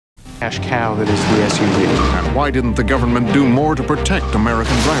cash cow that is the SUV. And why didn't the government do more to protect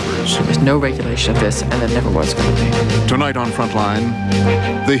American drivers? There's no regulation of this, and there never was going to be. Tonight on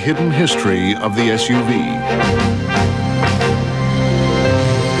Frontline, the hidden history of the SUV.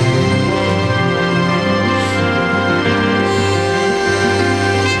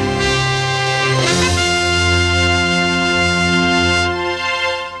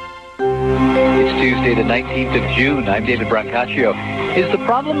 Tuesday, the 19th of June. I'm David Brancaccio. Is the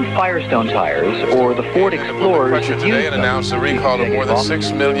problem Firestone tires or the Ford Explorers? Pressure today and announced a recall of more than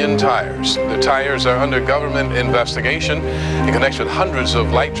 6 million tires. The tires are under government investigation in connection with hundreds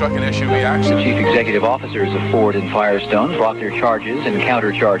of light truck and SUV accidents. The chief executive officers of Ford and Firestone brought their charges and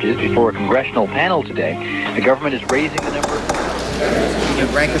countercharges before a congressional panel today. The government is raising the number.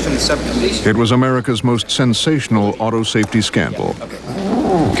 It was America's most sensational auto safety scandal.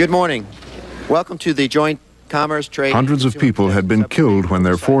 Good morning. Welcome to the Joint Commerce Trade. Hundreds of people had been killed when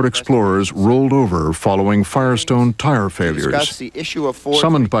their Ford Explorers rolled over following Firestone tire failures.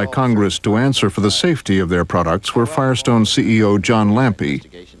 Summoned by Congress to answer for the safety of their products were Firestone CEO John Lampe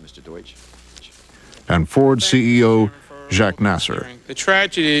and Ford CEO Jacques Nasser. The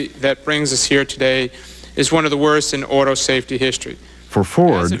tragedy that brings us here today is one of the worst in auto safety history. For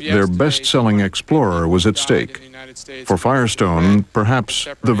Ford, their best-selling Explorer was at stake. For Firestone, perhaps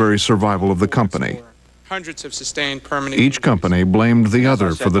the very survival of the company. Hundreds have sustained permanent. Each company blamed the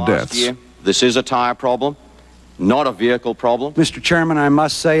other for the deaths. This is a tire problem, not a vehicle problem. Mr. Chairman, I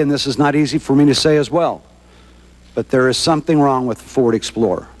must say, and this is not easy for me to say as well, but there is something wrong with the Ford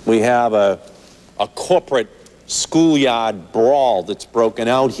Explorer. We have a corporate schoolyard brawl that's broken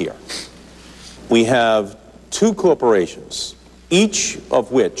out here. We have two corporations, each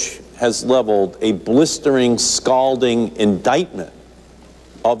of which has leveled a blistering, scalding indictment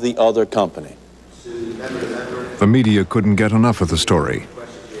of the other company. The media couldn't get enough of the story.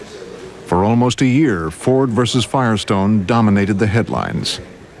 For almost a year, Ford versus Firestone dominated the headlines.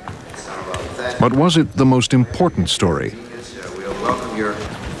 But was it the most important story?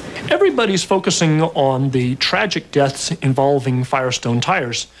 Everybody's focusing on the tragic deaths involving Firestone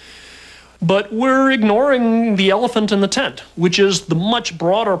tires. But we're ignoring the elephant in the tent, which is the much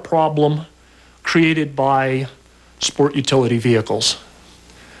broader problem created by sport utility vehicles,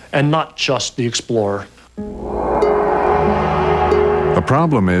 and not just the Explorer. The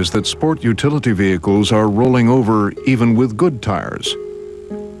problem is that sport utility vehicles are rolling over even with good tires.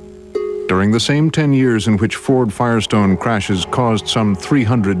 During the same 10 years in which Ford Firestone crashes caused some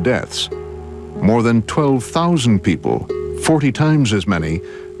 300 deaths, more than 12,000 people, 40 times as many,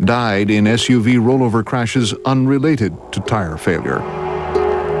 died in SUV rollover crashes unrelated to tire failure.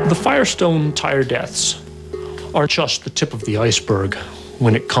 The Firestone tire deaths are just the tip of the iceberg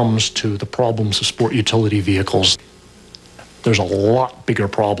when it comes to the problems of sport utility vehicles. There's a lot bigger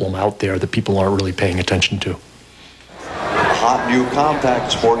problem out there that people aren't really paying attention to. Hot new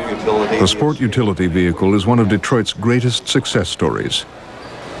compact sport utility. The sport utility vehicle is one of Detroit's greatest success stories.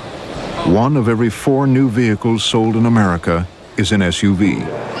 1 of every 4 new vehicles sold in America is an SUV.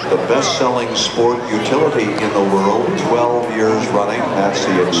 The best-selling sport utility in the world, 12 years running. That's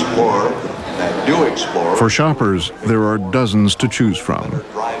the Explorer, that new Explorer. For shoppers, there are dozens to choose from.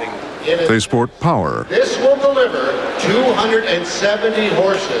 They sport power. This will deliver 270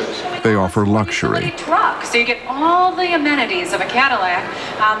 horses. They offer luxury. Truck, so you get all the amenities of a Cadillac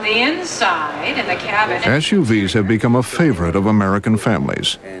on the inside in the cabin. SUVs have become a favorite of American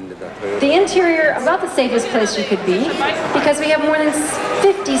families. The interior, about the safest place you could be, because we have more than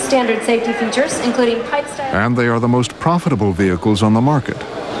 50 standard safety features, including pipe style. And they are the most profitable vehicles on the market,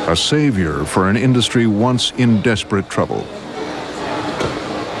 a savior for an industry once in desperate trouble.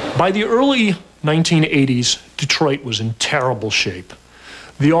 By the early 1980s, Detroit was in terrible shape.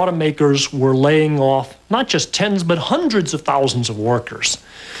 The automakers were laying off not just tens, but hundreds of thousands of workers.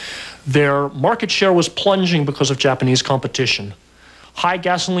 Their market share was plunging because of Japanese competition. High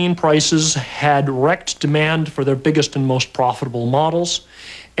gasoline prices had wrecked demand for their biggest and most profitable models,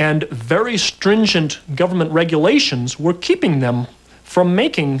 and very stringent government regulations were keeping them from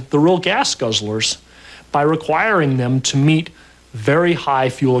making the real gas guzzlers by requiring them to meet very high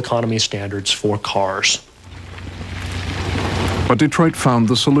fuel economy standards for cars. But Detroit found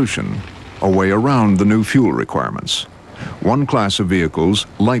the solution, a way around the new fuel requirements. One class of vehicles,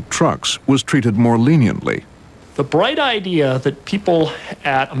 light trucks, was treated more leniently. The bright idea that people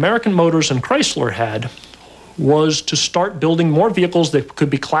at American Motors and Chrysler had was to start building more vehicles that could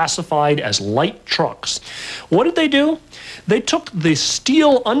be classified as light trucks. What did they do? They took the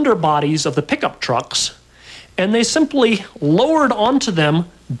steel underbodies of the pickup trucks and they simply lowered onto them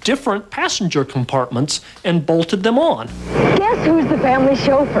different passenger compartments and bolted them on. Guess who's the family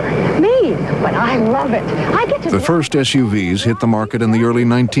chauffeur? Me, but I love it. I get to The first SUVs hit the market in the early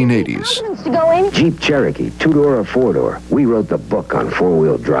 1980s. to go in. Jeep Cherokee, two-door or four-door. We wrote the book on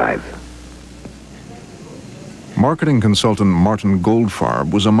four-wheel drive. Marketing consultant Martin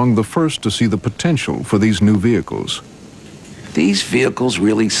Goldfarb was among the first to see the potential for these new vehicles. These vehicles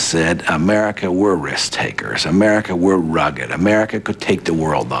really said, America, we're risk takers. America, we're rugged. America could take the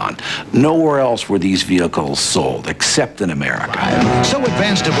world on. Nowhere else were these vehicles sold, except in America. So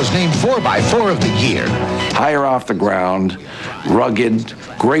advanced it was named 4x4 of the year. Higher off the ground, rugged,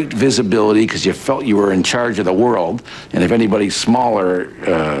 great visibility because you felt you were in charge of the world. And if anybody smaller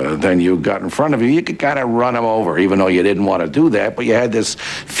than you got in front of you, you could kind of run them over, even though you didn't want to do that. But you had this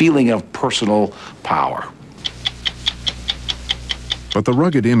feeling of personal power. But the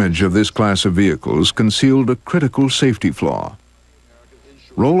rugged image of this class of vehicles concealed a critical safety flaw.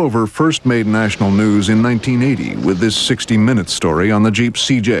 Rollover first made national news in 1980 with this 60-minute story on the Jeep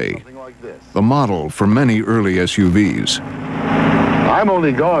CJ, the model for many early SUVs. I'm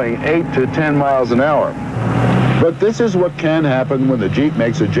only going 8 to 10 miles an hour. But this is what can happen when the Jeep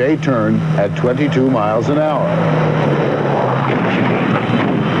makes a J-turn at 22 miles an hour.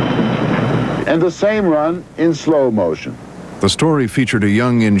 And the same run in slow motion. The story featured a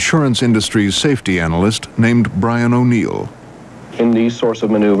young insurance industry's safety analyst named Brian O'Neill. In these sorts of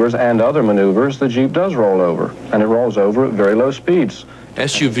maneuvers and other maneuvers, the Jeep does roll over, and it rolls over at very low speeds.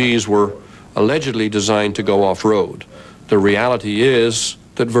 SUVs were allegedly designed to go off-road. The reality is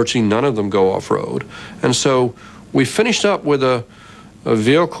that virtually none of them go off-road. And so we finished up with a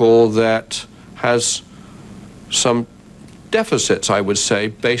vehicle that has some deficits, I would say,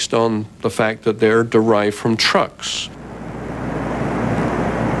 based on the fact that they're derived from trucks.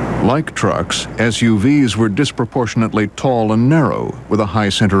 Like trucks, SUVs were disproportionately tall and narrow, with a high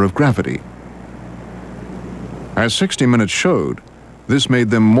center of gravity. As 60 Minutes showed, this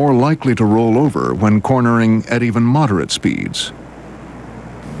made them more likely to roll over when cornering at even moderate speeds.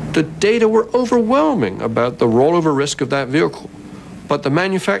 The data were overwhelming about the rollover risk of that vehicle, but the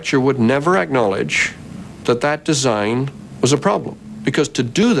manufacturer would never acknowledge that that design was a problem, because to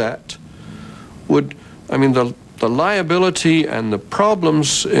do that would, the liability and the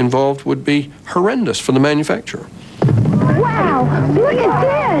problems involved would be horrendous for the manufacturer. Wow, look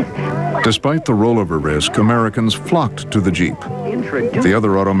at this! Despite the rollover risk, Americans flocked to the Jeep. The other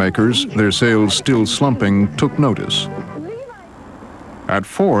automakers, their sales still slumping, took notice. At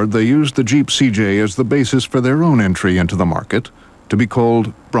Ford, they used the Jeep CJ as the basis for their own entry into the market, to be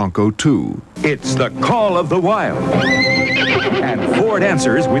called Bronco 2. It's the call of the wild. And Ford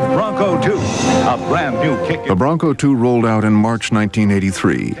answers with Bronco 2, a brand new kick. The Bronco 2 rolled out in March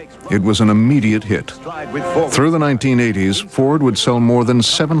 1983. It was an immediate hit. Through the 1980s, Ford would sell more than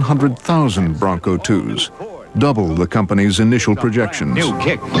 700,000 Bronco 2s, double the company's initial projections. New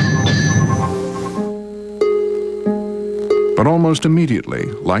kick. But almost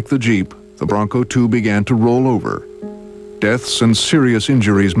immediately, like the Jeep, the Bronco 2 began to roll over. Deaths and serious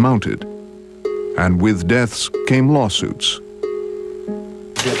injuries mounted. And with deaths came lawsuits.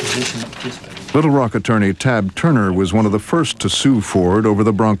 Little Rock attorney Tab Turner was one of the first to sue Ford over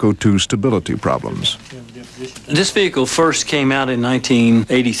the Bronco 2 stability problems. This vehicle first came out in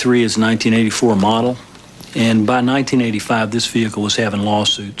 1983 as a 1984 model, and by 1985 this vehicle was having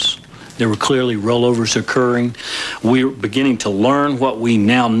lawsuits. There were clearly rollovers occurring. We were beginning to learn what we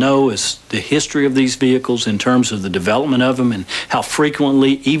now know as the history of these vehicles in terms of the development of them and how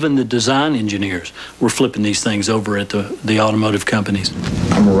frequently even the design engineers were flipping these things over at the automotive companies.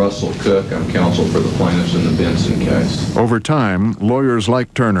 I'm Russell Cook. I'm counsel for the plaintiffs in the Benson case. Over time, lawyers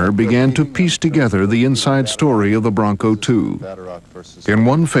like Turner began to piece together the inside story of the Bronco 2. In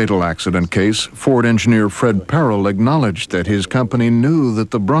one fatal accident case, Ford engineer Fred Parrell acknowledged that his company knew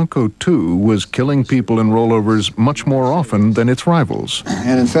that the Bronco 2 was killing people in rollovers much more often than its rivals.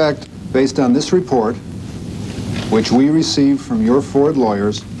 And in fact, based on this report, which we received from your Ford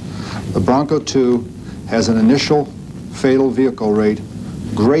lawyers, the Bronco 2 has an initial fatal vehicle rate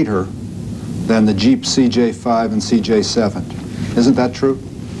greater than the Jeep CJ5 and CJ7. Isn't that true?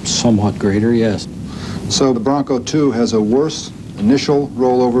 Somewhat greater, yes. So the Bronco 2 has a worse initial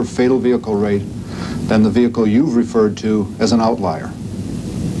rollover fatal vehicle rate than the vehicle you've referred to as an outlier.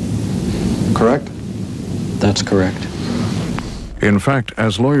 Correct? That's correct. In fact,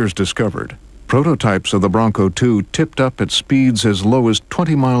 as lawyers discovered, prototypes of the Bronco 2 tipped up at speeds as low as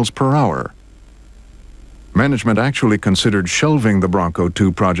 20 miles per hour. Management actually considered shelving the Bronco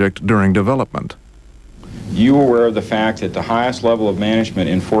 2 project during development. you were aware of the fact that the highest level of management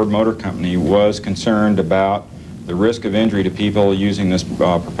in Ford Motor Company was concerned about the risk of injury to people using this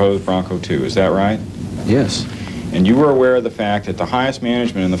proposed Bronco 2. Is that right? Yes. And you were aware of the fact that the highest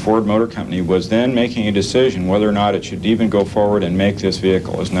management in the Ford Motor Company was then making a decision whether or not it should even go forward and make this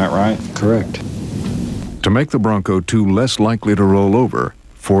vehicle. Isn't that right? Correct. To make the Bronco 2 less likely to roll over,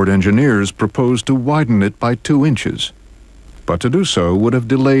 Ford engineers proposed to widen it by 2 inches. But to do so would have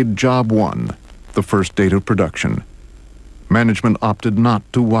delayed Job 1, the first date of production. Management opted not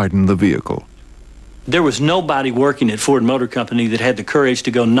to widen the vehicle. There was nobody working at Ford Motor Company that had the courage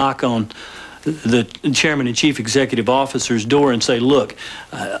to go knock on the chairman and chief executive officer's door and say, look,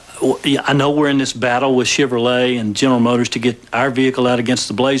 I know we're in this battle with Chevrolet and General Motors to get our vehicle out against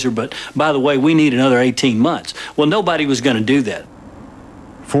the Blazer, but by the way, we need another 18 months. Well, nobody was going to do that.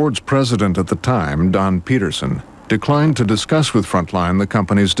 Ford's president at the time, Don Peterson, declined to discuss with Frontline the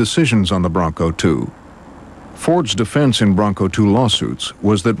company's decisions on the Bronco 2. Ford's defense in Bronco 2 lawsuits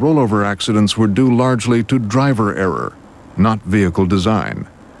was that rollover accidents were due largely to driver error, not vehicle design.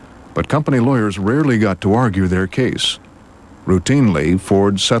 But company lawyers rarely got to argue their case. Routinely,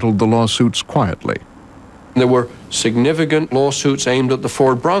 Ford settled the lawsuits quietly. There were significant lawsuits aimed at the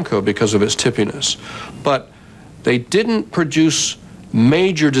Ford Bronco because of its tippiness, but they didn't produce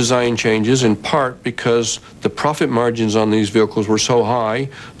major design changes, in part because the profit margins on these vehicles were so high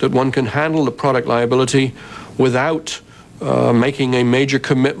that one can handle the product liability without making a major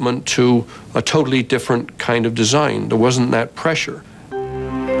commitment to a totally different kind of design. There wasn't that pressure.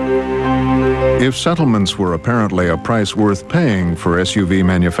 If settlements were apparently a price worth paying for SUV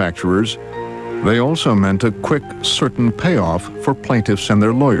manufacturers, they also meant a quick, certain payoff for plaintiffs and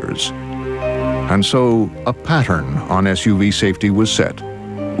their lawyers. And so a pattern on SUV safety was set: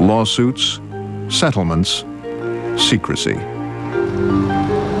 lawsuits, settlements, secrecy.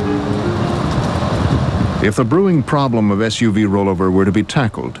 If the brewing problem of SUV rollover were to be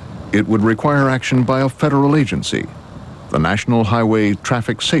tackled, it would require action by a federal agency, the National Highway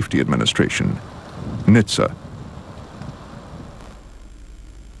Traffic Safety Administration, NHTSA.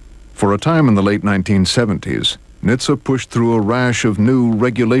 For a time in the late 1970s, NHTSA pushed through a rash of new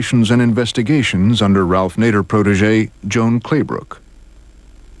regulations and investigations under Ralph Nader protege Joan Claybrook.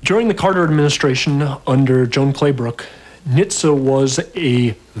 During the Carter administration under Joan Claybrook, NHTSA was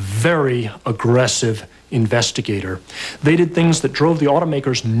a very aggressive investigator. They did things that drove the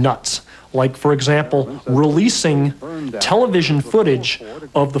automakers nuts, like, for example, releasing television footage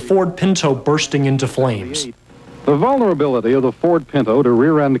of the Ford Pinto bursting into flames. The vulnerability of the Ford Pinto to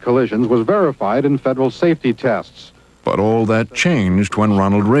rear-end collisions was verified in federal safety tests. But all that changed when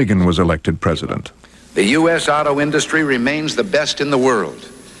Ronald Reagan was elected president. The U.S. auto industry remains the best in the world.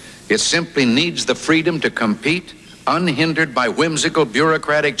 It simply needs the freedom to compete, unhindered by whimsical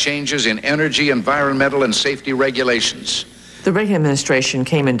bureaucratic changes in energy, environmental, and safety regulations. The Reagan administration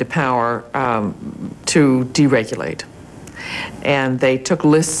came into power to deregulate. And they took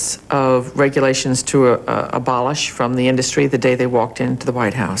lists of regulations to abolish from the industry the day they walked into the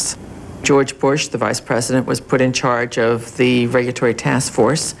White House. George Bush, the vice president, was put in charge of the regulatory task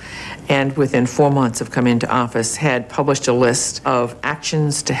force, and within 4 months of coming into office had published a list of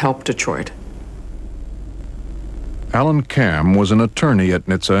actions to help Detroit. Alan Camm was an attorney at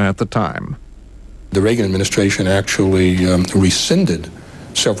NHTSA at the time. The Reagan administration actually rescinded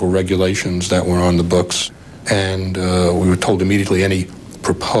several regulations that were on the books, and we were told immediately any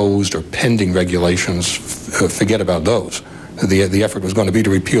proposed or pending regulations, forget about those. The effort was going to be to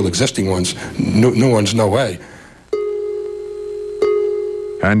repeal existing ones. New ones, no way.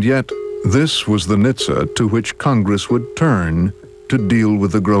 And yet, this was the NHTSA to which Congress would turn to deal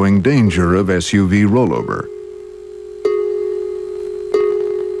with the growing danger of SUV rollover.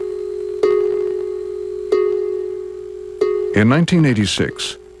 In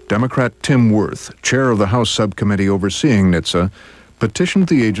 1986, Democrat Tim Wirth, chair of the House subcommittee overseeing NHTSA, petitioned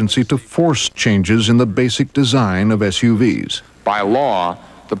the agency to force changes in the basic design of SUVs. By law,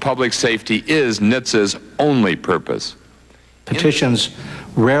 the public safety is NHTSA's only purpose. Petitions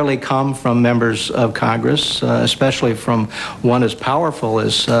rarely come from members of Congress, especially from one as powerful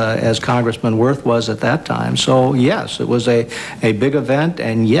as Congressman Wirth was at that time. So yes, it was a big event,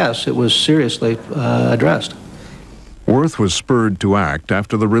 and yes, it was seriously addressed. Wirth was spurred to act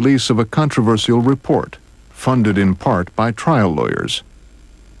after the release of a controversial report, funded in part by trial lawyers.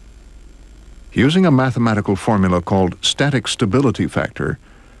 Using a mathematical formula called static stability factor,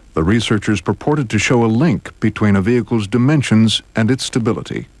 the researchers purported to show a link between a vehicle's dimensions and its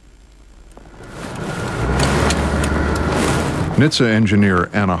stability. NHTSA engineer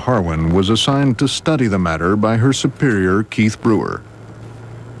Anna Harwin was assigned to study the matter by her superior, Keith Brewer.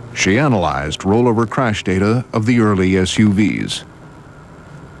 She analyzed rollover crash data of the early SUVs.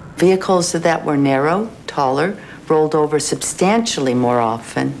 Vehicles that were narrow, taller, rolled over substantially more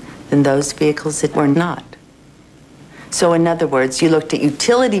often than those vehicles that were not. So in other words, you looked at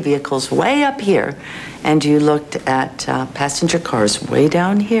utility vehicles way up here, and you looked at passenger cars way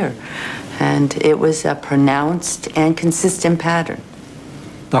down here. And it was a pronounced and consistent pattern.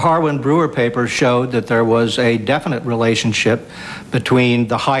 The Harwin-Brewer paper showed that there was a definite relationship between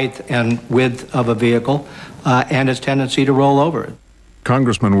the height and width of a vehicle and its tendency to roll over.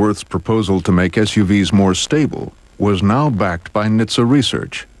 Congressman Worth's proposal to make SUVs more stable was now backed by NHTSA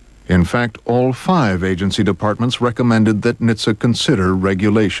research. In fact, all 5 agency departments recommended that NHTSA consider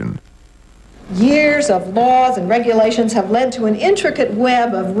regulation. Years of laws and regulations have led to an intricate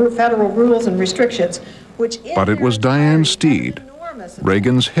web of federal rules and restrictions, which... But it was Diane Steed,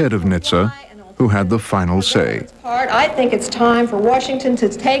 Reagan's head of NHTSA, who had the final say. I think it's time for Washington to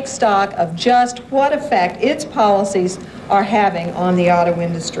take stock of just what effect its policies are having on the auto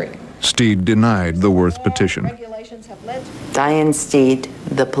industry. Steed denied the Worth petition. Diane Steed,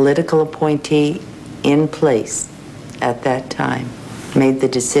 the political appointee in place at that time, made the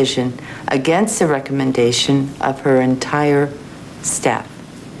decision against the recommendation of her entire staff.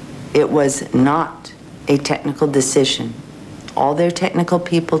 It was not a technical decision. All their technical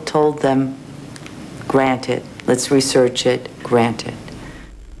people told them, grant it, let's research it, grant it.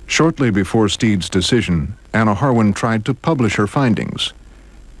 Shortly before Steed's decision, Anna Harwin tried to publish her findings.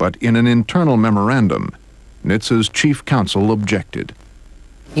 But in an internal memorandum, NHTSA's chief counsel objected.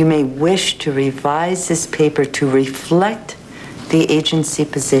 You may wish to revise this paper to reflect the agency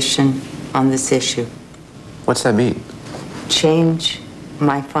position on this issue. What's that mean? Change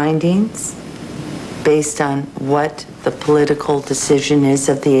my findings based on what the political decision is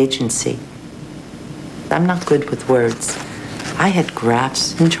of the agency. I'm not good with words. I had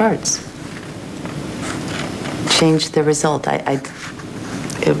graphs and charts. Change the result.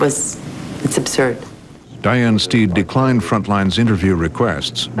 It's absurd. Diane Steed declined Frontline's interview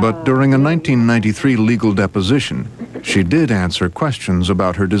requests, but during a 1993 legal deposition, she did answer questions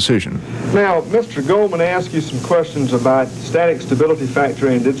about her decision. Now, Mr. Goldman asked you some questions about static stability factor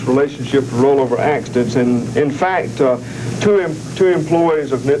and its relationship to rollover accidents. And in fact, two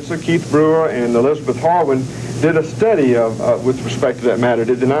employees of NHTSA, Keith Brewer and Elizabeth Harwin, did a study with respect to that matter,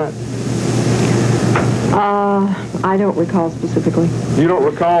 did they not? I don't recall specifically. You don't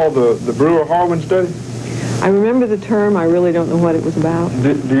recall the Brewer-Harwin study? I remember the term. I really don't know what it was about.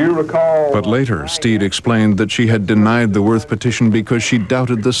 Do you recall? But later, Steed explained that she had denied the Worth petition because she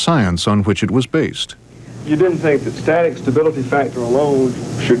doubted the science on which it was based. You didn't think that static stability factor alone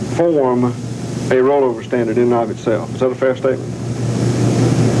should form a rollover standard in and of itself. Is that a fair statement?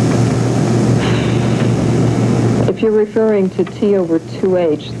 If you're referring to T over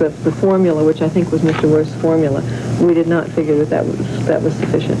 2H, the formula, which I think was Mr. Worth's formula, we did not figure that was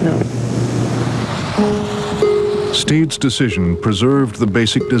sufficient, no. Steed's decision preserved the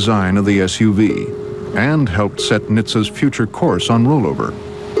basic design of the SUV and helped set NHTSA's future course on rollover.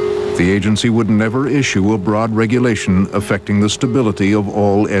 The agency would never issue a broad regulation affecting the stability of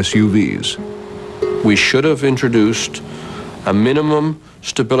all SUVs. We should have introduced a minimum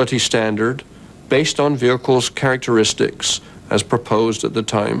stability standard based on vehicles' characteristics as proposed at the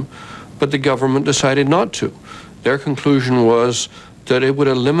time, but the government decided not to. Their conclusion was that it would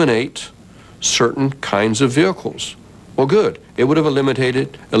eliminate certain kinds of vehicles. Well, good. It would have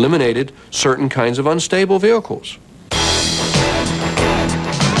eliminated certain kinds of unstable vehicles.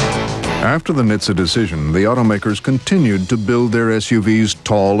 After the NHTSA decision, the automakers continued to build their SUVs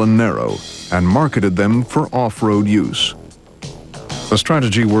tall and narrow and marketed them for off-road use. The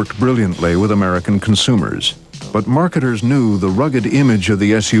strategy worked brilliantly with American consumers, but marketers knew the rugged image of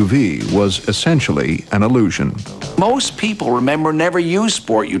the SUV was essentially an illusion. Most people, remember, never used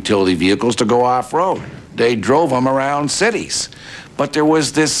sport utility vehicles to go off-road. They drove them around cities. But there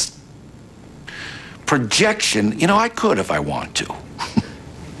was this projection, you know, I could if I want to,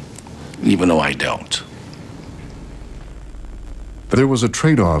 even though I don't. But there was a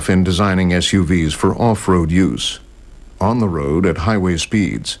trade-off in designing SUVs for off-road use. On the road at highway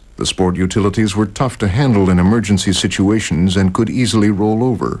speeds, the sport utilities were tough to handle in emergency situations and could easily roll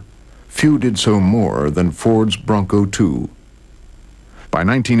over. Few did so more than Ford's Bronco 2. By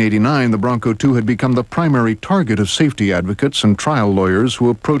 1989, the Bronco 2 had become the primary target of safety advocates and trial lawyers who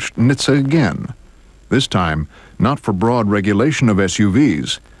approached NHTSA again. This time, not for broad regulation of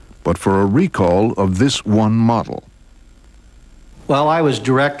SUVs, but for a recall of this one model. While I was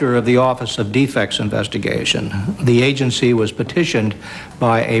director of the Office of Defects Investigation, the agency was petitioned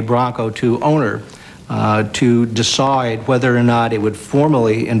by a Bronco 2 owner to decide whether or not it would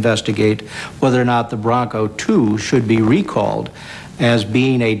formally investigate whether or not the Bronco 2 should be recalled as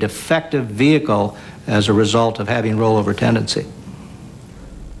being a defective vehicle as a result of having rollover tendency.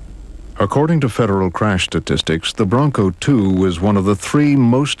 According to federal crash statistics, the Bronco 2 was one of the 3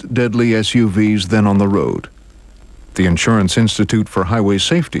 most deadly SUVs then on the road. The Insurance Institute for Highway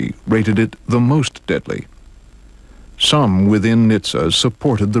Safety rated it the most deadly. Some within NHTSA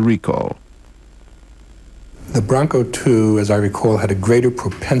supported the recall. The Bronco 2, as I recall, had a greater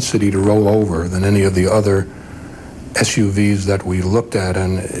propensity to roll over than any of the other SUVs that we looked at,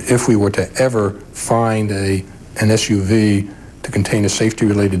 and if we were to ever find an SUV to contain a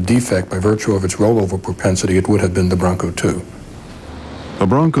safety-related defect by virtue of its rollover propensity, it would have been the Bronco 2. The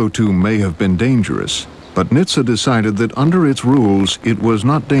Bronco 2 may have been dangerous, but NHTSA decided that under its rules it was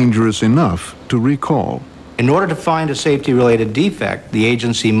not dangerous enough to recall. In order to find a safety-related defect, the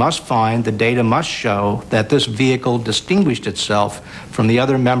agency must find, the data must show, that this vehicle distinguished itself from the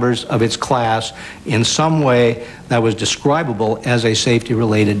other members of its class in some way that was describable as a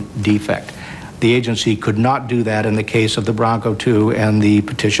safety-related defect. The agency could not do that in the case of the Bronco 2, and the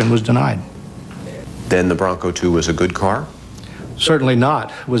petition was denied. Then the Bronco 2 was a good car? Certainly not.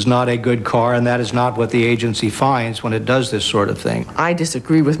 It was not a good car, and that is not what the agency finds when it does this sort of thing. I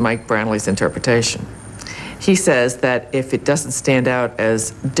disagree with Mike Brantley's interpretation. He says that if it doesn't stand out as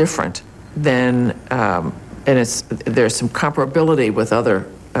different, then there's some comparability with other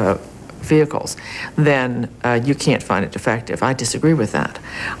vehicles, then you can't find it defective. I disagree with that.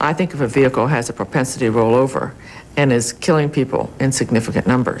 I think if a vehicle has a propensity to roll over and is killing people in significant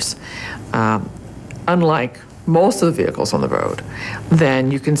numbers, unlike most of the vehicles on the road, then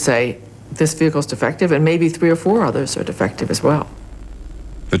you can say this vehicle's defective, and maybe 3 or 4 others are defective as well.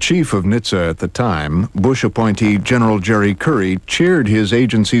 The chief of NHTSA at the time, Bush appointee General Jerry Curry, cheered his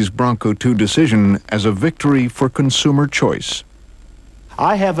agency's Bronco 2 decision as a victory for consumer choice.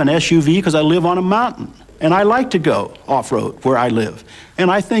 I have an SUV because I live on a mountain, and I like to go off-road where I live.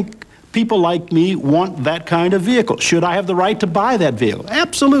 And I think people like me want that kind of vehicle. Should I have the right to buy that vehicle?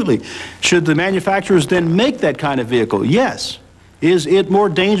 Absolutely. Should the manufacturers then make that kind of vehicle? Yes. Is it more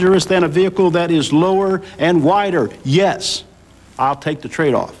dangerous than a vehicle that is lower and wider? Yes. I'll take the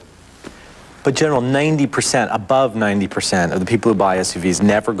trade-off. But General, 90%, above 90% of the people who buy SUVs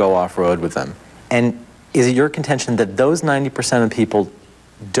never go off-road with them. And is it your contention that those 90% of people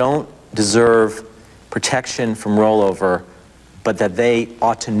don't deserve protection from rollover, but that they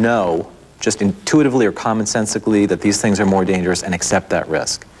ought to know, just intuitively or commonsensically, that these things are more dangerous and accept that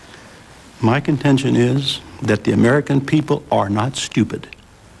risk? My contention is that the American people are not stupid.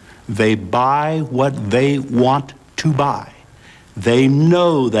 They buy what they want to buy. They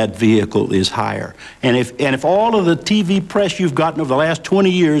know that vehicle is higher. And if all of the TV press you've gotten over the last 20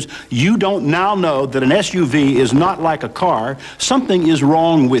 years, you don't now know that an SUV is not like a car, something is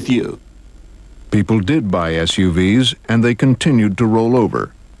wrong with you. People did buy SUVs, and they continued to roll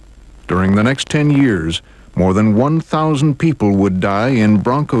over. During the next 10 years, more than 1,000 people would die in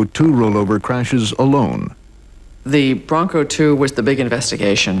Bronco 2 rollover crashes alone. The Bronco 2 was the big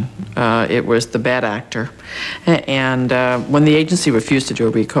investigation. It was the bad actor. And when the agency refused to do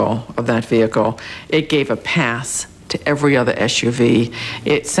a recall of that vehicle, it gave a pass to every other SUV.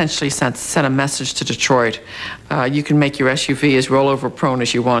 It essentially sent a message to Detroit. You can make your SUV as rollover prone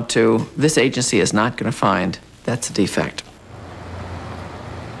as you want to. This agency is not going to find that's a defect.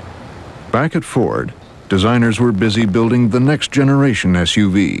 Back at Ford, designers were busy building the next generation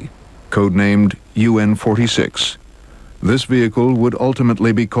SUV, codenamed UN-46. This vehicle would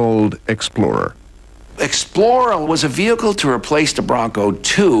ultimately be called Explorer. Explorer was a vehicle to replace the Bronco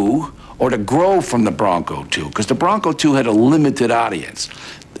 2 or to grow from the Bronco 2, because the Bronco 2 had a limited audience.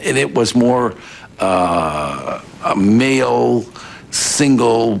 And it was more a male,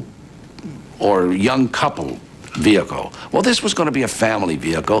 single, or young couple vehicle. Well, this was going to be a family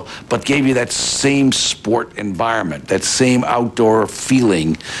vehicle, but gave you that same sport environment, that same outdoor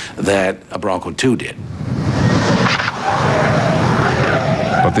feeling that a Bronco 2 did.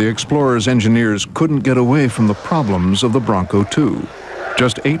 But the Explorer's engineers couldn't get away from the problems of the Bronco 2.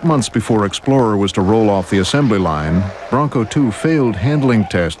 Just 8 months before Explorer was to roll off the assembly line, Bronco 2 failed handling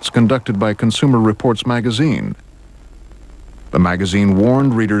tests conducted by Consumer Reports magazine. The magazine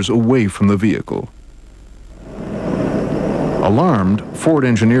warned readers away from the vehicle. Alarmed, Ford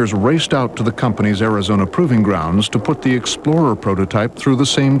engineers raced out to the company's Arizona proving grounds to put the Explorer prototype through the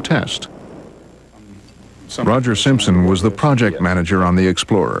same test. Roger Simpson was the project manager on the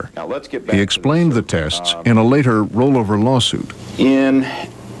Explorer. He explained the tests in a later rollover lawsuit. In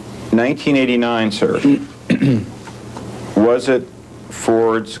 1989, sir, was it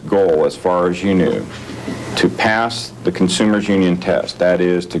Ford's goal, as far as you knew, to pass the Consumers Union test, that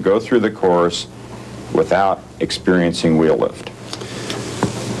is, to go through the course without experiencing wheel lift?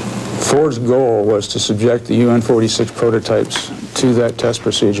 Ford's goal was to subject the UN-46 prototypes to that test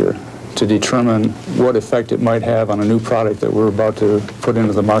procedure to determine what effect it might have on a new product that we're about to put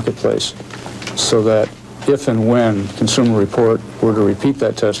into the marketplace, so that if and when Consumer Report were to repeat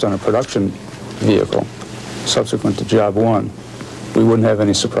that test on a production vehicle subsequent to Job 1, we wouldn't have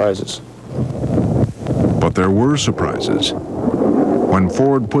any surprises. But there were surprises. When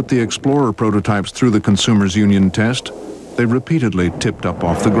Ford put the Explorer prototypes through the Consumers Union test, they repeatedly tipped up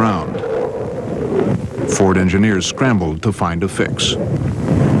off the ground. Ford engineers scrambled to find a fix.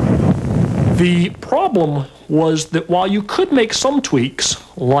 The problem was that while you could make some tweaks,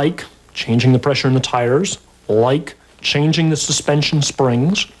 like changing the pressure in the tires, like changing the suspension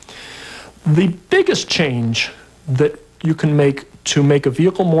springs, the biggest change that you can make to make a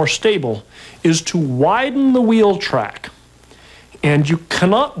vehicle more stable is to widen the wheel track. And you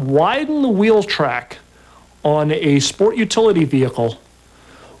cannot widen the wheel track on a sport utility vehicle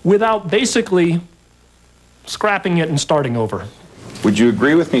without basically scrapping it and starting over. Would you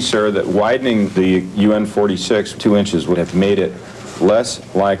agree with me, sir, that widening the UN-46 2 inches would have made it less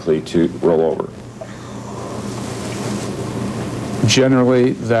likely to roll over?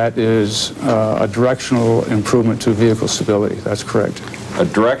 Generally, that is a directional improvement to vehicle stability. That's correct. A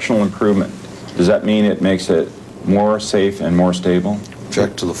directional improvement. Does that mean it makes it more safe and more stable?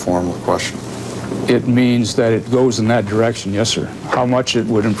 Object to the form of the question. It means that it goes in that direction, yes, sir. How much it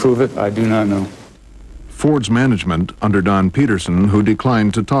would improve it, I do not know. Ford's management, under Don Peterson, who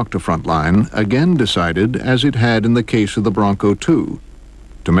declined to talk to Frontline, again decided, as it had in the case of the Bronco 2,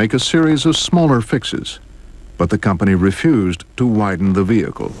 to make a series of smaller fixes. But the company refused to widen the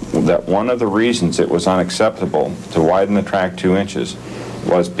vehicle. That one of the reasons it was unacceptable to widen the track 2 inches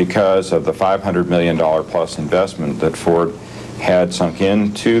was because of the $500 million plus investment that Ford had sunk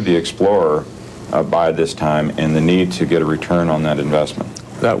into the Explorer by this time, and the need to get a return on that investment.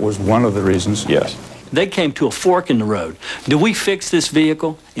 That was one of the reasons. Yes. They came to a fork in the road. Do we fix this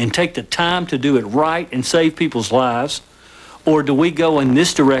vehicle and take the time to do it right and save people's lives? Or do we go in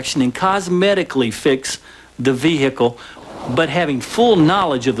this direction and cosmetically fix the vehicle, but having full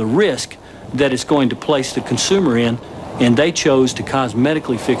knowledge of the risk that it's going to place the consumer in, and they chose to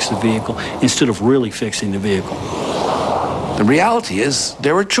cosmetically fix the vehicle instead of really fixing the vehicle? The reality is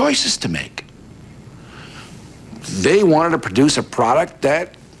there were choices to make. They wanted to produce a product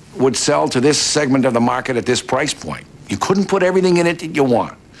that would sell to this segment of the market at this price point. You couldn't put everything in it that you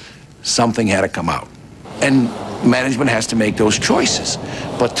want. Something had to come out. And management has to make those choices.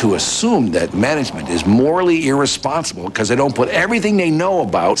 But to assume that management is morally irresponsible because they don't put everything they know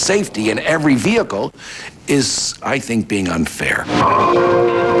about safety in every vehicle is, I think, being unfair.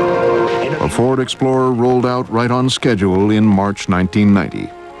 A Ford Explorer rolled out right on schedule in March 1990.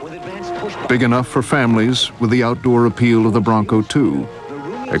 Big enough for families with the outdoor appeal of the Bronco 2,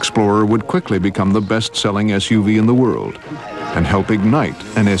 Explorer would quickly become the best-selling SUV in the world and help ignite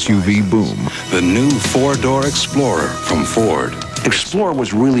an SUV boom. The new four-door Explorer from Ford. Explorer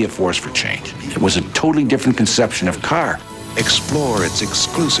was really a force for change. It was a totally different conception of car. Explore its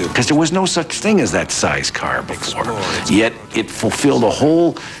exclusive. Because there was no such thing as that size car before. Yet it fulfilled a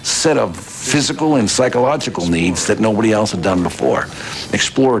whole set of physical and psychological needs that nobody else had done before.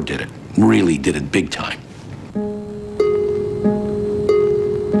 Explorer did it, really did it big time.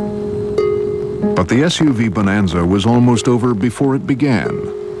 But the SUV bonanza was almost over before it began.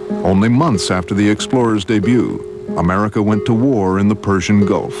 Only months after the Explorer's debut, America went to war in the Persian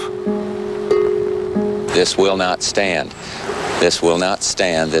Gulf. This will not stand. This will not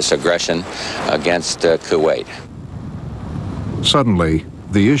stand, this aggression against Kuwait. Suddenly,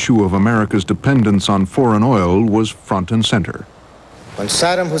 the issue of America's dependence on foreign oil was front and center. When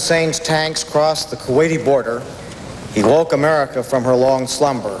Saddam Hussein's tanks crossed the Kuwaiti border, he woke America from her long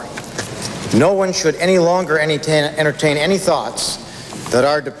slumber. No one should any longer entertain any thoughts that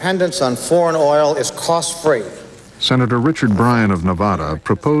our dependence on foreign oil is cost-free. Senator Richard Bryan of Nevada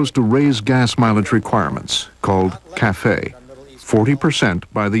proposed to raise gas mileage requirements, called CAFE, 40%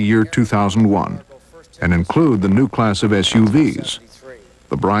 by the year 2001, and include the new class of SUVs.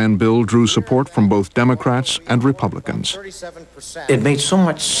 The Bryan bill drew support from both Democrats and Republicans. It made so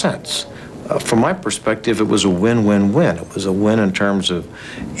much sense. From my perspective, it was a win-win-win. It was a win in terms of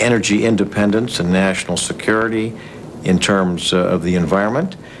energy independence and national security, in terms of the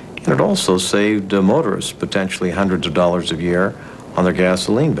environment, and it also saved motorists potentially hundreds of dollars a year on their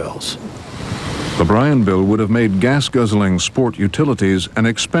gasoline bills. The Bryan bill would have made gas-guzzling sport utilities an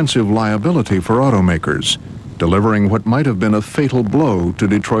expensive liability for automakers, delivering what might have been a fatal blow to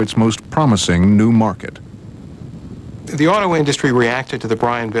Detroit's most promising new market. The auto industry reacted to the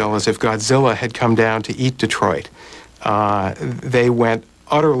Bryan bill as if Godzilla had come down to eat Detroit. They went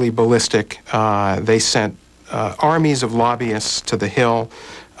utterly ballistic. They sent armies of lobbyists to the Hill.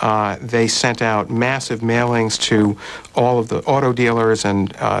 They sent out massive mailings to all of the auto dealers, and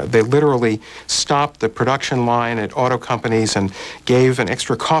they literally stopped the production line at auto companies and gave an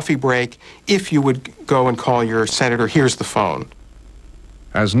extra coffee break. If you would go and call your senator, here's the phone.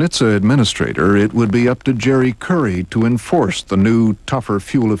 As NHTSA administrator, it would be up to Jerry Curry to enforce the new, tougher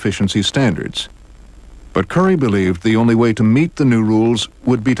fuel efficiency standards. But Curry believed the only way to meet the new rules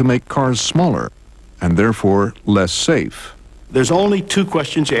would be to make cars smaller, and therefore less safe. There's only two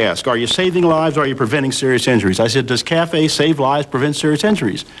questions you ask. Are you saving lives or are you preventing serious injuries? I said, does CAFE save lives, prevent serious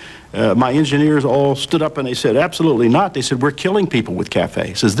injuries? My engineers all stood up and they said, absolutely not. They said, we're killing people with CAFE.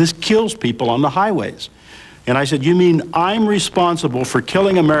 He says, this kills people on the highways. And I said, you mean I'm responsible for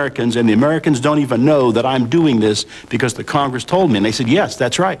killing Americans and the Americans don't even know that I'm doing this because the Congress told me? And they said, yes,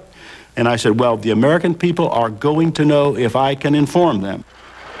 that's right. And I said, well, the American people are going to know if I can inform them.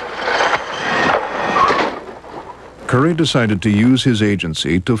 Curry decided to use his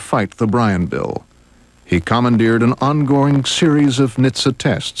agency to fight the Bryan bill. He commandeered an ongoing series of NHTSA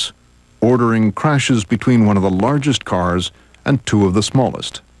tests, ordering crashes between one of the largest cars and two of the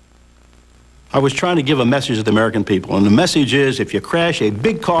smallest. I was trying to give a message to the American people, and the message is if you crash a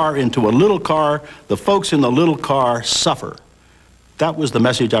big car into a little car, the folks in the little car suffer. That was the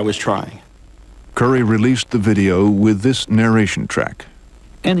message I was trying. Curry released the video with this narration track.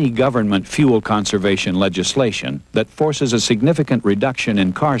 Any government fuel conservation legislation that forces a significant reduction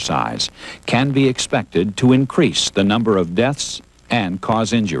in car size can be expected to increase the number of deaths and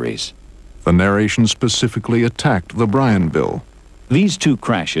cause injuries. The narration specifically attacked the Bryan bill. These two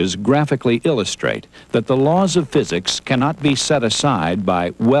crashes graphically illustrate that the laws of physics cannot be set aside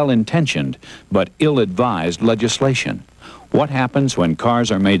by well-intentioned but ill-advised legislation. What happens when cars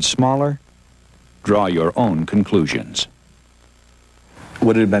are made smaller? Draw your own conclusions.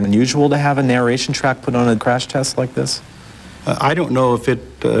 Would it have been unusual to have a narration track put on a crash test like this? I don't know if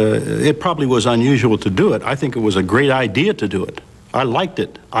it probably was unusual to do it. I think it was a great idea to do it. I liked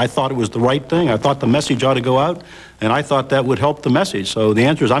it. I thought it was the right thing. I thought the message ought to go out, and I thought that would help the message. So the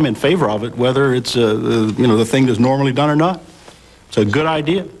answer is I'm in favor of it, whether it's the thing that's normally done or not. It's a good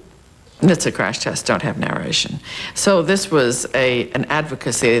idea. NHTSA crash tests don't have narration. So this was an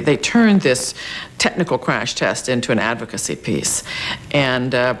advocacy. They turned this technical crash test into an advocacy piece.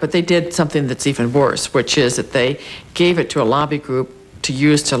 And, but they did something that's even worse, which is that they gave it to a lobby group to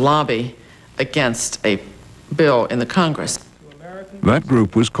use to lobby against a bill in the Congress. That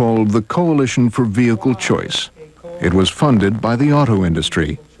group was called the Coalition for Vehicle Choice. It was funded by the auto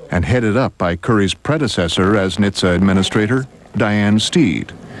industry and headed up by Curry's predecessor as NHTSA administrator, Diane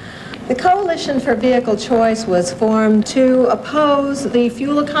Steed. The Coalition for Vehicle Choice was formed to oppose the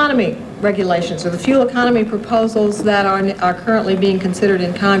fuel economy regulations or the fuel economy proposals that are currently being considered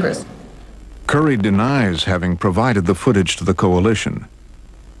in Congress. Curry denies having provided the footage to the coalition.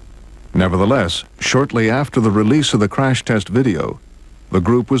 Nevertheless, shortly after the release of the crash test video, the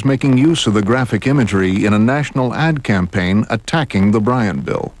group was making use of the graphic imagery in a national ad campaign attacking the Bryan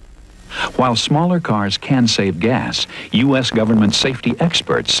bill. While smaller cars can save gas, U.S. government safety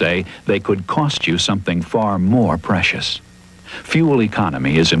experts say they could cost you something far more precious. Fuel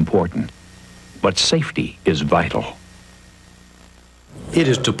economy is important, but safety is vital. It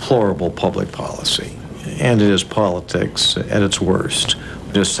is deplorable public policy, and it is politics at its worst.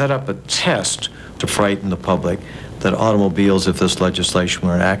 To set up a test to frighten the public that automobiles, if this legislation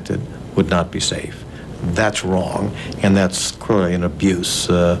were enacted, would not be safe. That's wrong, and that's clearly an abuse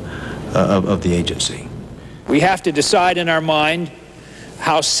of the agency. We have to decide in our mind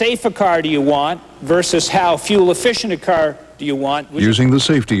how safe a car do you want versus how fuel efficient a car do you want. Using the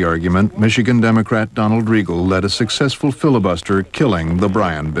safety argument, Michigan Democrat Donald Riegel led a successful filibuster killing the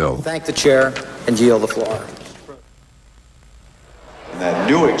Bryan bill. Thank the chair and yield the floor. That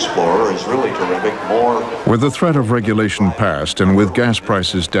new Explorer is really terrific. With the threat of regulation passed and with gas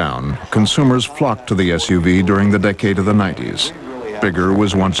prices down, consumers flocked to the SUV during the decade of the 90s. Bigger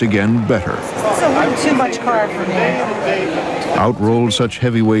was once again better. It's a little too much car for me. Out rolled such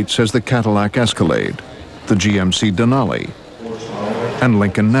heavyweights as the Cadillac Escalade, the GMC Denali, and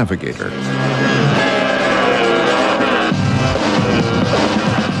Lincoln Navigator.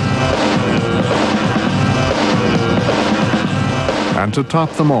 And to top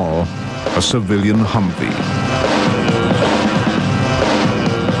them all, a civilian Humvee.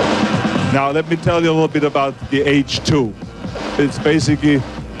 Now let me tell you a little bit about the H2. It's basically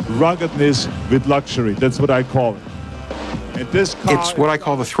ruggedness with luxury. That's what I call it. And this car, it's what I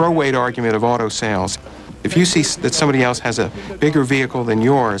call the throw weight argument of auto sales. If you see that somebody else has a bigger vehicle than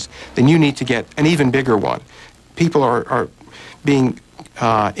yours, then you need to get an even bigger one. People are being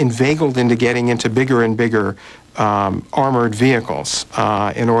inveigled into getting into bigger and bigger armored vehicles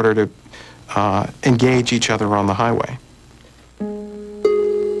in order to engage each other on the highway.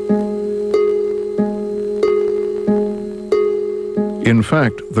 In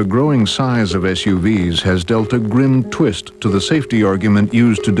fact, the growing size of SUVs has dealt a grim twist to the safety argument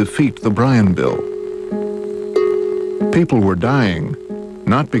used to defeat the Bryan bill. People were dying,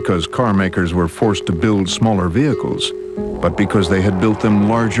 not because car makers were forced to build smaller vehicles, but because they had built them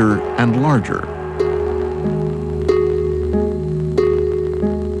larger and larger.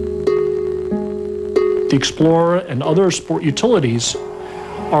 The Explorer and other sport utilities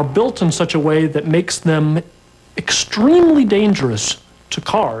are built in such a way that makes them extremely dangerous to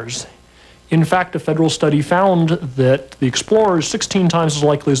cars. In fact, a federal study found that the Explorer is 16 times as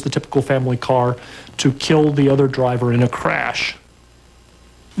likely as the typical family car to kill the other driver in a crash.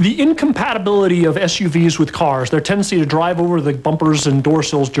 The incompatibility of SUVs with cars, their tendency to drive over the bumpers and door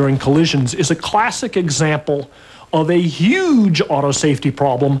sills during collisions, is a classic example of a huge auto safety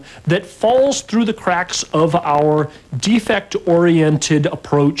problem that falls through the cracks of our defect-oriented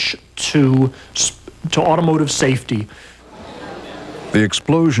approach to automotive safety. The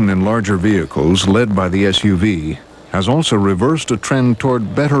explosion in larger vehicles, led by the SUV, has also reversed a trend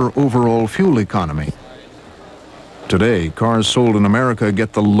toward better overall fuel economy. Today, cars sold in America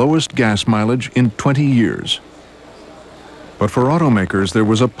get the lowest gas mileage in 20 years. But for automakers, there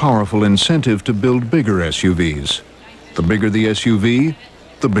was a powerful incentive to build bigger SUVs. The bigger the SUV,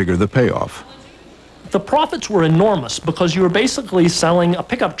 the bigger the payoff. The profits were enormous because you were basically selling a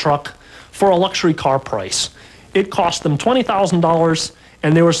pickup truck for a luxury car price. It cost them $20,000,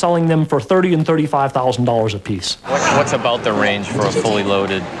 and they were selling them for $30,000 and $35,000 a piece. What's about the range for a fully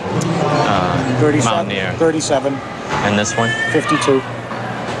loaded Mountaineer? 37. And this one? 52.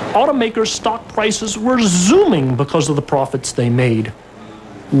 Automakers' stock prices were zooming because of the profits they made.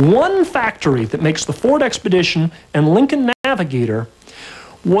 One factory that makes the Ford Expedition and Lincoln Navigator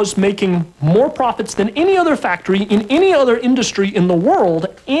was making more profits than any other factory in any other industry in the world,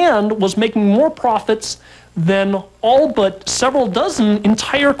 and was making more profits than all but several dozen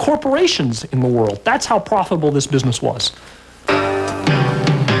entire corporations in the world. That's how profitable this business was.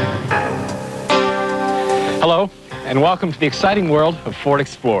 Hello, and welcome to the exciting world of Ford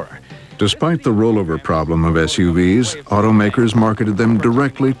Explorer. Despite the rollover problem of SUVs, automakers marketed them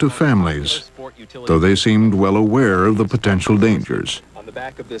directly to families, though they seemed well aware of the potential dangers.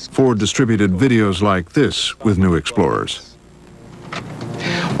 Ford distributed videos like this with new Explorers.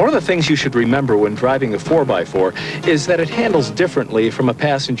 One of the things you should remember when driving a 4x4 is that it handles differently from a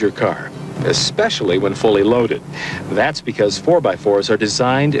passenger car, especially when fully loaded. That's because 4x4s are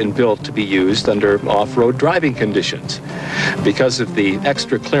designed and built to be used under off-road driving conditions. Because of the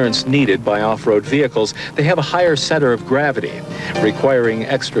extra clearance needed by off-road vehicles, they have a higher center of gravity, requiring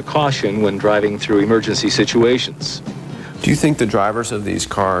extra caution when driving through emergency situations. Do you think the drivers of these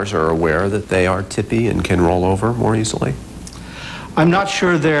cars are aware that they are tippy and can roll over more easily? I'm not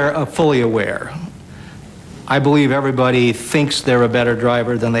sure they're fully aware. I believe everybody thinks they're a better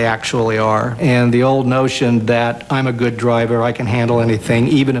driver than they actually are. And the old notion that I'm a good driver, I can handle anything,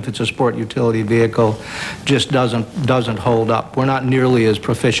 even if it's a sport utility vehicle, just doesn't hold up. We're not nearly as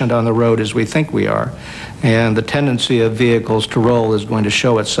proficient on the road as we think we are. And the tendency of vehicles to roll is going to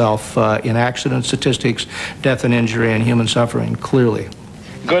show itself in accident statistics, death and injury, and human suffering, clearly.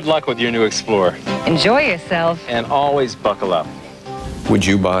 Good luck with your new Explorer. Enjoy yourself. And always buckle up. Would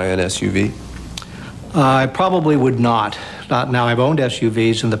you buy an SUV? I probably would not. Now, I've owned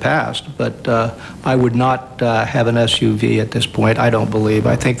SUVs in the past, but I would not have an SUV at this point, I don't believe.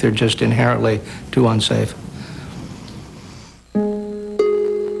 I think they're just inherently too unsafe.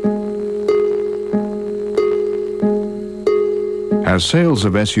 As sales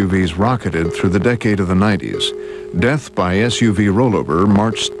of SUVs rocketed through the decade of the 90s, death by SUV rollover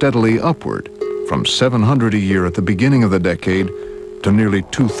marched steadily upward, from 700 a year at the beginning of the decade to nearly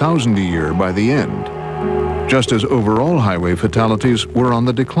 2,000 a year by the end, just as overall highway fatalities were on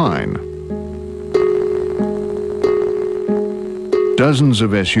the decline. Dozens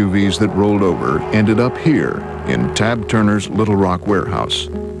of SUVs that rolled over ended up here in Tab Turner's Little Rock warehouse.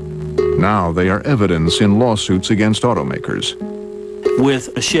 Now they are evidence in lawsuits against automakers.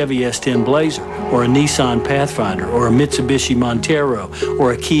 With a Chevy S10 Blazer, or a Nissan Pathfinder, or a Mitsubishi Montero,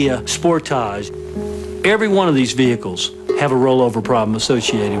 or a Kia Sportage, every one of these vehicles have a rollover problem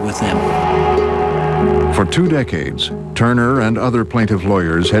associated with them. For 2 decades, Turner and other plaintiff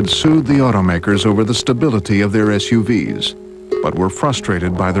lawyers had sued the automakers over the stability of their SUVs, but were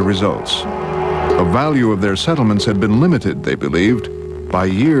frustrated by the results. The value of their settlements had been limited, they believed, by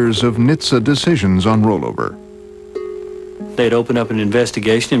years of NHTSA decisions on rollover. They'd open up an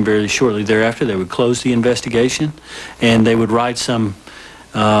investigation, and very shortly thereafter they would close the investigation, and they would write some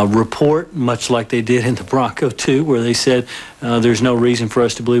report, much like they did in the Bronco 2, where they said there's no reason for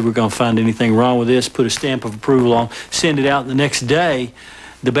us to believe we're going to find anything wrong with this, put a stamp of approval on, send it out. The next day,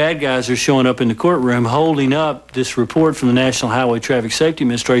 the bad guys are showing up in the courtroom holding up this report from the National Highway Traffic Safety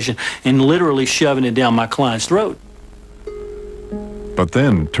Administration and literally shoving it down my client's throat. But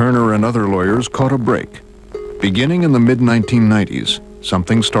then Turner and other lawyers caught a break. Beginning in the mid-1990s,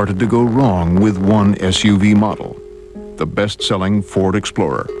 something started to go wrong with one SUV model, the best-selling Ford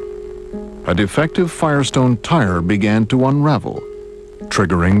Explorer. A defective Firestone tire began to unravel,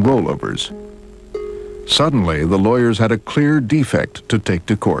 triggering rollovers. Suddenly, the lawyers had a clear defect to take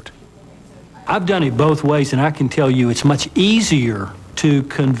to court. I've done it both ways, and I can tell you it's much easier to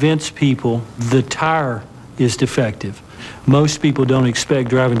convince people the tire is defective. Most people don't expect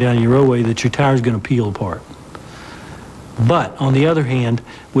driving down your roadway that your tire is going to peel apart. But on the other hand,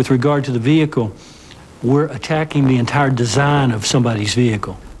 with regard to the vehicle, we're attacking the entire design of somebody's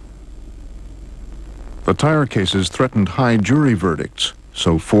vehicle. The tire cases threatened high jury verdicts,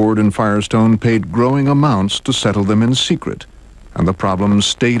 so Ford and Firestone paid growing amounts to settle them in secret, and the problems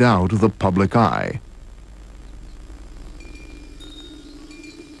stayed out of the public eye.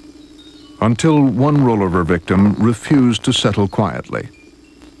 Until one rollover victim refused to settle quietly.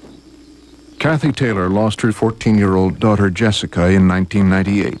 Kathy Taylor lost her 14-year-old daughter Jessica in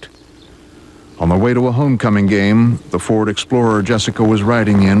 1998. On the way to a homecoming game, the Ford Explorer Jessica was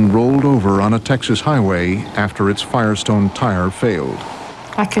riding in rolled over on a Texas highway after its Firestone tire failed.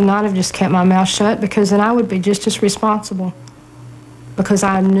 I could not have just kept my mouth shut, because then I would be just as responsible, because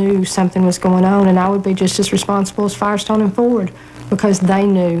I knew something was going on, and I would be just as responsible as Firestone and Ford, because they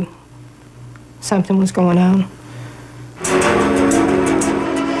knew something was going on.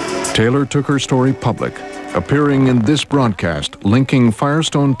 Taylor took her story public, appearing in this broadcast linking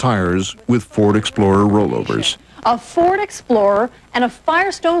Firestone tires with Ford Explorer rollovers. A Ford Explorer and a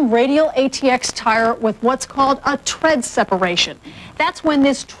Firestone radial ATX tire with what's called a tread separation. That's when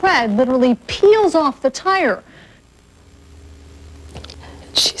this tread literally peels off the tire.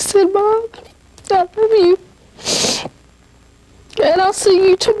 She said, "Mom, I love you, and I'll see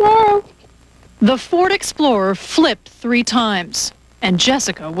you tomorrow." The Ford Explorer flipped 3 times, and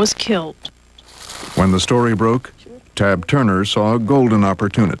Jessica was killed. When the story broke, Tab Turner saw a golden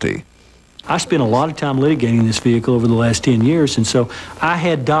opportunity. I spent a lot of time litigating this vehicle over the last 10 years, and so I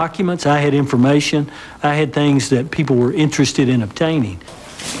had documents, I had information, I had things that people were interested in obtaining.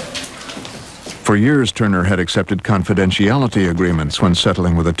 For years, Turner had accepted confidentiality agreements when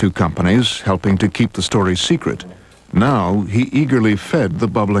settling with the two companies, helping to keep the story secret. Now, he eagerly fed the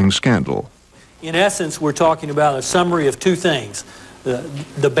bubbling scandal. In essence, we're talking about a summary of 2 things,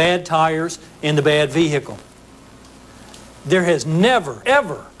 the bad tires and the bad vehicle. There has never,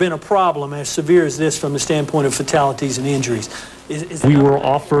 ever been a problem as severe as this from the standpoint of fatalities and injuries. We were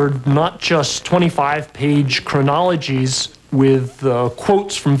offered not just 25-page chronologies with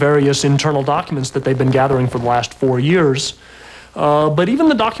quotes from various internal documents that they've been gathering for the last 4 years, but even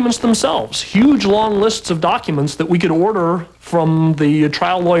the documents themselves, huge long lists of documents that we could order from the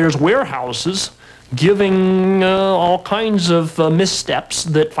trial lawyers' warehouses, giving all kinds of missteps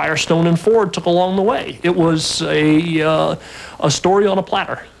that Firestone and Ford took along the way. It was a story on a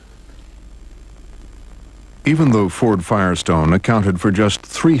platter. Even though Ford Firestone accounted for just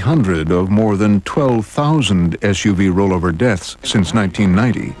 300 of more than 12,000 SUV rollover deaths since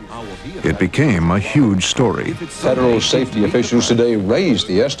 1990, it became a huge story. Federal safety officials today raised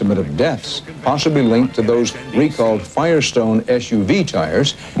the estimate of deaths, possibly linked to those recalled Firestone SUV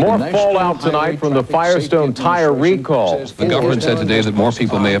tires. More fallout tonight from the Firestone tire recall. The government said today that more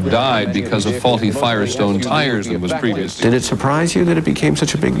people may have died because of faulty Firestone tires than was previously. Did it surprise you that it became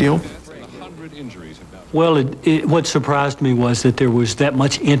such a big deal? Well, what surprised me was that there was that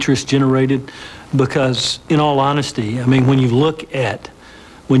much interest generated, because, in all honesty, I mean, when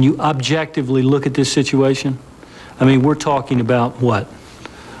you objectively look at this situation, I mean, we're talking about, what,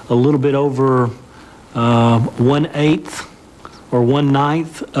 a little bit over 1/8 or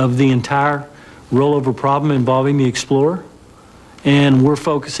 1/9 of the entire rollover problem involving the Explorer, and we're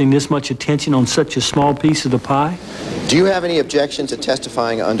focusing this much attention on such a small piece of the pie. Do you have any objection to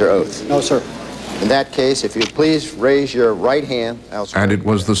testifying under oath? No, sir. In that case, if you'd please raise your right hand. And it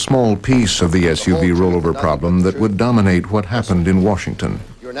was the small piece of the SUV rollover problem that would dominate what happened in Washington.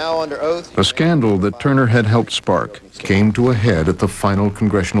 we're now under oath. The scandal that Turner had helped spark came to a head at the final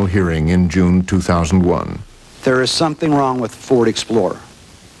congressional hearing in June 2001. There is something wrong with Ford Explorer.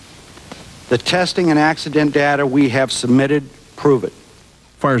 The testing and accident data we have submitted prove it.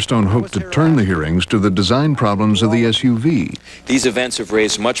 Firestone hoped to turn the hearings to the design problems of the SUV. These events have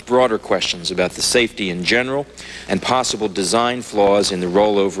raised much broader questions about the safety in general and possible design flaws in the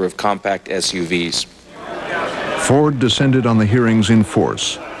rollover of compact SUVs. Ford descended on the hearings in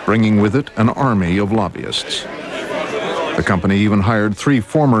force, bringing with it an army of lobbyists. The company even hired 3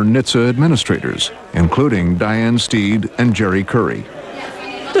 former NHTSA administrators, including Diane Steed and Jerry Curry.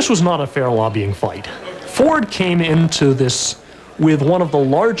 This was not a fair lobbying fight. Ford came into this with one of the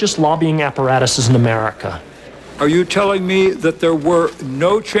largest lobbying apparatuses in America. Are you telling me that there were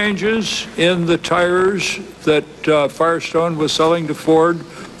no changes in the tires that Firestone was selling to Ford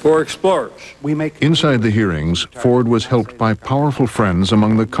for Explorers? Inside the hearings, Ford was helped by powerful friends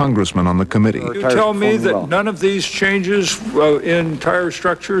among the congressmen on the committee. You tell me that none of these changes in tire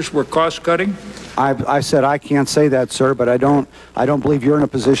structures were cost-cutting? I said I can't say that, sir, but I don't believe you're in a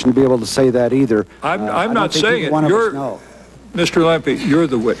position to be able to say that either. I'm not saying it. Mr. Lampe, you're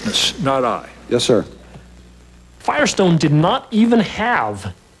the witness, not I. Yes, sir. Firestone did not even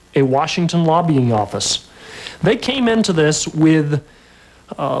have a Washington lobbying office. They came into this with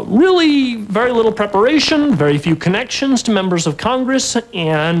really very little preparation, very few connections to members of Congress,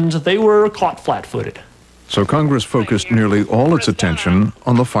 and they were caught flat-footed. So Congress focused nearly all its attention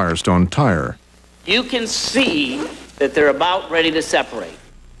on the Firestone tire. You can see that they're about ready to separate.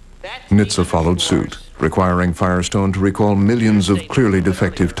 NHTSA followed suit, requiring Firestone to recall millions of clearly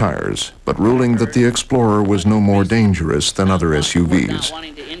defective tires, but ruling that the Explorer was no more dangerous than other SUVs.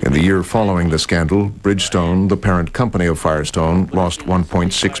 In the year following the scandal, Bridgestone, the parent company of Firestone, lost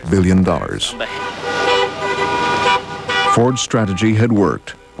 $1.6 billion. Ford's strategy had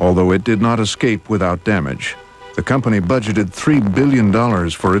worked, although it did not escape without damage. The company budgeted $3 billion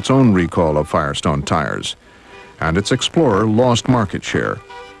for its own recall of Firestone tires, and its Explorer lost market share,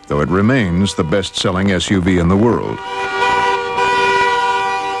 though it remains the best-selling SUV in the world.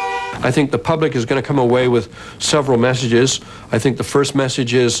 I think the public is going to come away with several messages. I think the first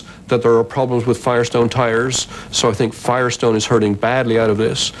message is that there are problems with Firestone tires, so I think Firestone is hurting badly out of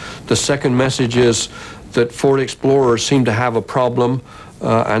this. The second message is that Ford Explorers seem to have a problem,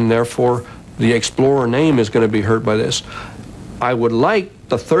 and therefore the Explorer name is going to be hurt by this. I would like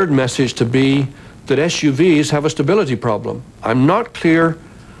the third message to be that SUVs have a stability problem.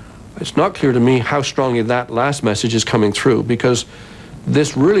 It's not clear to me how strongly that last message is coming through, because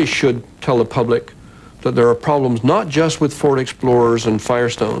this really should tell the public that there are problems not just with Ford Explorers and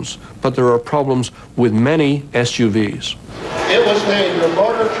Firestones, but there are problems with many SUVs. It was named the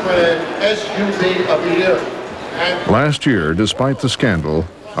Motor Trend SUV of the Year. Last year, despite the scandal,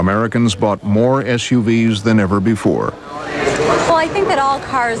 Americans bought more SUVs than ever before. Well, I think that all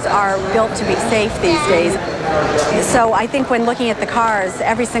cars are built to be safe these days. So I think when looking at the cars,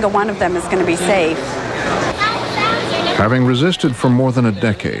 every single one of them is going to be safe. Having resisted for more than a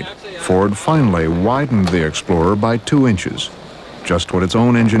decade, Ford finally widened the Explorer by 2 inches, just what its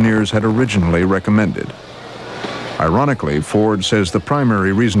own engineers had originally recommended. Ironically, Ford says the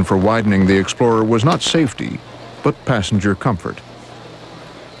primary reason for widening the Explorer was not safety, but passenger comfort.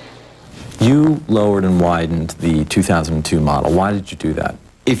 You lowered and widened the 2002 model. Why did you do that?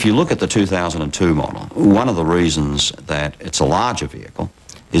 If you look at the 2002 model, one of the reasons that it's a larger vehicle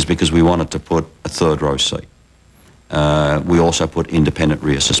is because we wanted to put a third row seat. We also put independent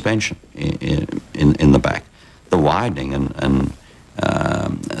rear suspension in the back. The widening and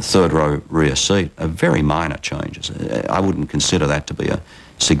third row rear seat are very minor changes. I wouldn't consider that to be a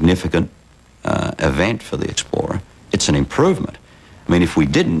significant event for the Explorer. It's an improvement. I mean, if we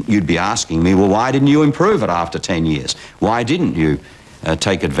didn't, you'd be asking me, well, why didn't you improve it after 10 years? Why didn't you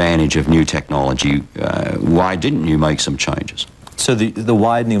take advantage of new technology? Why didn't you make some changes? So the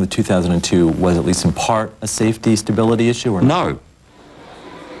widening of the 2002 was at least in part a safety stability issue, or not? No.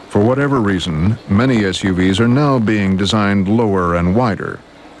 For whatever reason, many SUVs are now being designed lower and wider,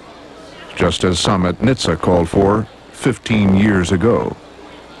 just as some at NHTSA called for 15 years ago.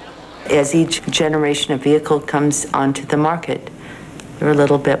 As each generation of vehicle comes onto the market, they're a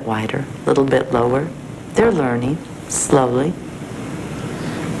little bit wider, a little bit lower. They're learning slowly.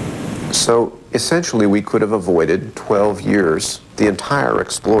 So essentially we could have avoided 12 years, the entire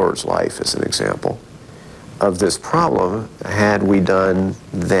Explorer's life as an example, of this problem had we done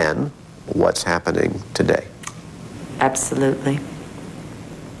then what's happening today. Absolutely.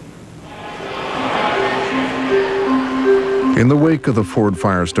 In the wake of the Ford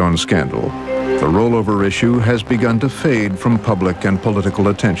Firestone scandal, the rollover issue has begun to fade from public and political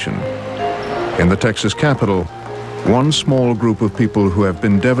attention. In the Texas Capitol, one small group of people who have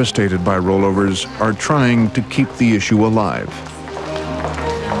been devastated by rollovers are trying to keep the issue alive.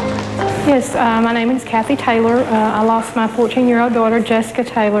 Yes, my name is Kathy Taylor. I lost my 14-year-old daughter, Jessica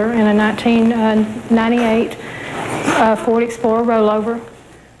Taylor, in a 1998 Ford Explorer rollover.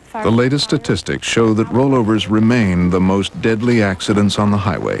 The latest statistics show that rollovers remain the most deadly accidents on the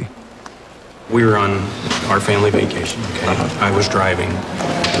highway. We were on our family vacation, okay? I was driving.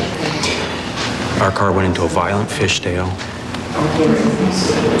 Our car went into a violent fishtail,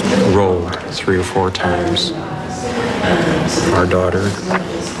 rolled 3 or 4 times. Our daughter,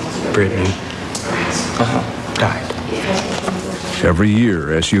 Brittany, died. Every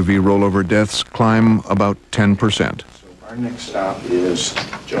year, SUV rollover deaths climb about 10%. Our next stop is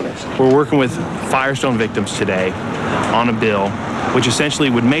Jonas. We're working with Firestone victims today on a bill which essentially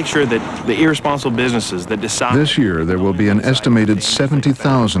would make sure that the irresponsible businesses that decide... This year, there will be an estimated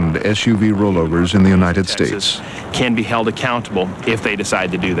 70,000 SUV rollovers in the United States. ...can be held accountable if they decide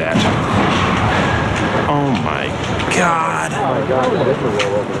to do that. Oh, my God.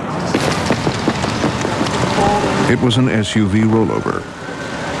 It was an SUV rollover.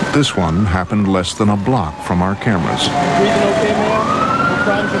 This one happened less than a block from our cameras. Breathing okay, ma'am? No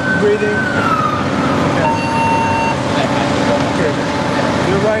problems with breathing? Okay.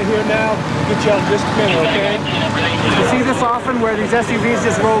 You're right here now. Get you out in just a minute, okay? You see this often where these SUVs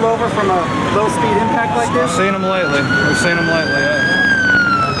just roll over from a low-speed impact like this? We've seen them lately. We've seen them lately,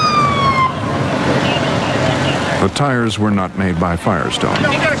 The tires were not made by Firestone.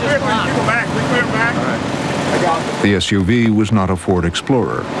 You got a grip, you go back. We clear back. All right. The SUV was not a Ford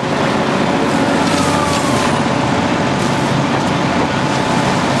Explorer.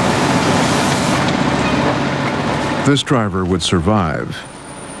 This driver would survive,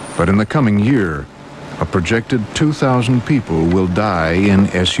 but in the coming year, a projected 2,000 people will die in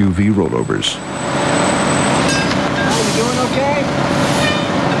SUV rollovers. Are you doing okay?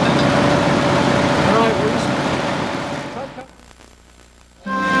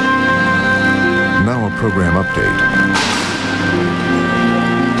 Now a program update.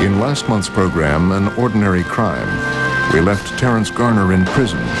 In last month's program, An Ordinary Crime, we left Terrence Garner in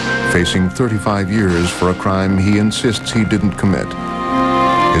prison, facing 35 years for a crime he insists he didn't commit.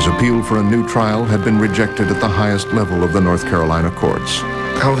 His appeal for a new trial had been rejected at the highest level of the North Carolina courts.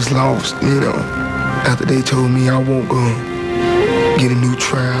 I was lost, after they told me I won't go get a new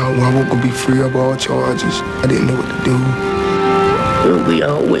trial, I won't go be free of all charges. I didn't know what to do. We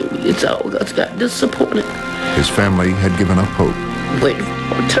all went, it's all of us got disappointed. His family had given up hope. Waiting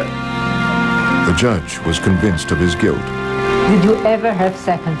for a turn. The judge was convinced of his guilt. Did you ever have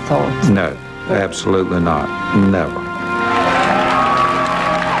second thoughts? No, absolutely not. Never.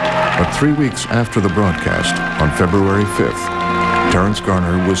 But 3 weeks after the broadcast, on February 5th, Terrence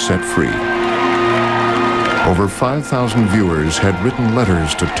Garner was set free. Over 5,000 viewers had written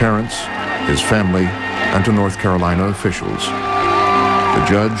letters to Terrence, his family, and to North Carolina officials. The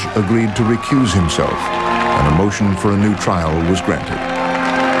judge agreed to recuse himself, and a motion for a new trial was granted.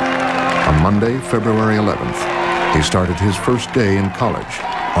 On Monday, February 11th, he started his first day in college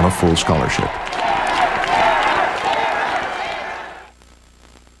on a full scholarship.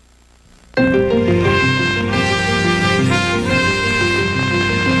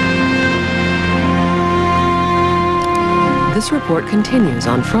 This report continues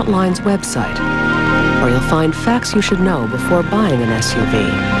on Frontline's website, where you'll find facts you should know before buying an SUV.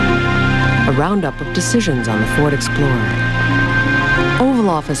 A roundup of decisions on the Ford Explorer. Oval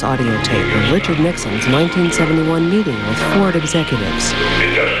Office audio tape of Richard Nixon's 1971 meeting with Ford executives.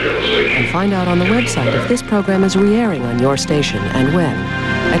 And find out on the website if this program is re-airing on your station and when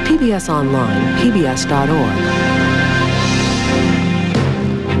at PBS Online, pbs.org.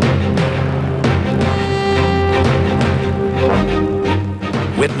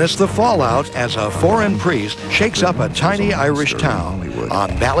 Witness the fallout as a foreign priest shakes up a tiny Irish town on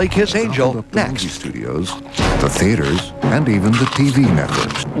Ballykiss Angel next. Studios, the theaters, and even the TV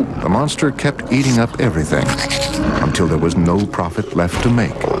networks. The monster kept eating up everything until there was no profit left to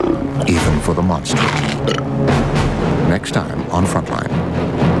make, even for the monster. Next time on Frontline.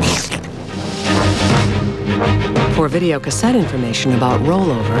 For video cassette information about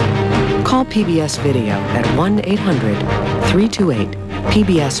rollover, call PBS Video at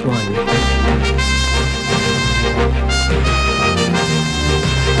 1-800-328-PBS1.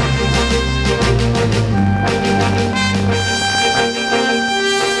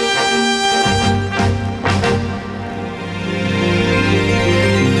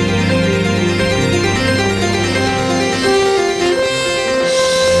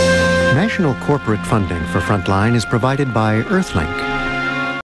 Additional corporate funding for Frontline is provided by Earthlink,